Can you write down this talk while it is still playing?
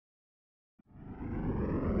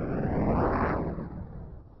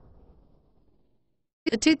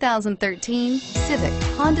The 2013 Civic,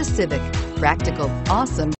 Honda Civic. Practical,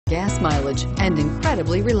 awesome gas mileage, and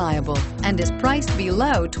incredibly reliable, and is priced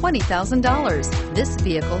below $20,000. This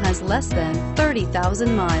vehicle has less than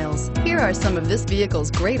 30,000 miles. Here are some of this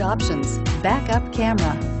vehicle's great options: backup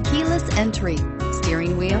camera, keyless entry,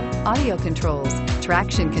 steering wheel audio controls,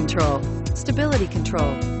 traction control, stability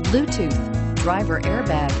control, Bluetooth, driver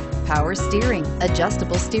airbag, power steering,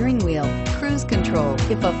 adjustable steering wheel, cruise control.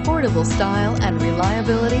 If affordable style and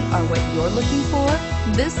reliability are what you're looking for,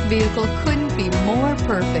 this vehicle couldn't be more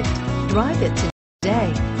perfect. Drive it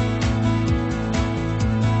today.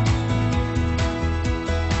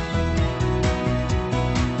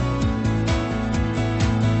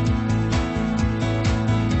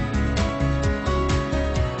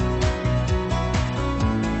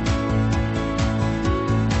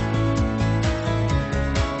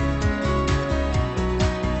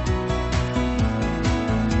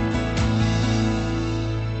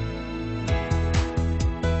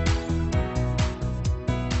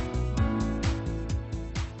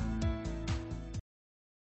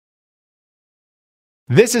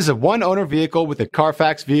 This is a one-owner vehicle with a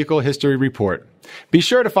Carfax Vehicle History Report. Be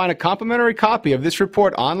sure to find a complimentary copy of this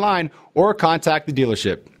report online or contact the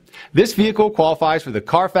dealership. This vehicle qualifies for the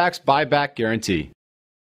Carfax Buyback Guarantee.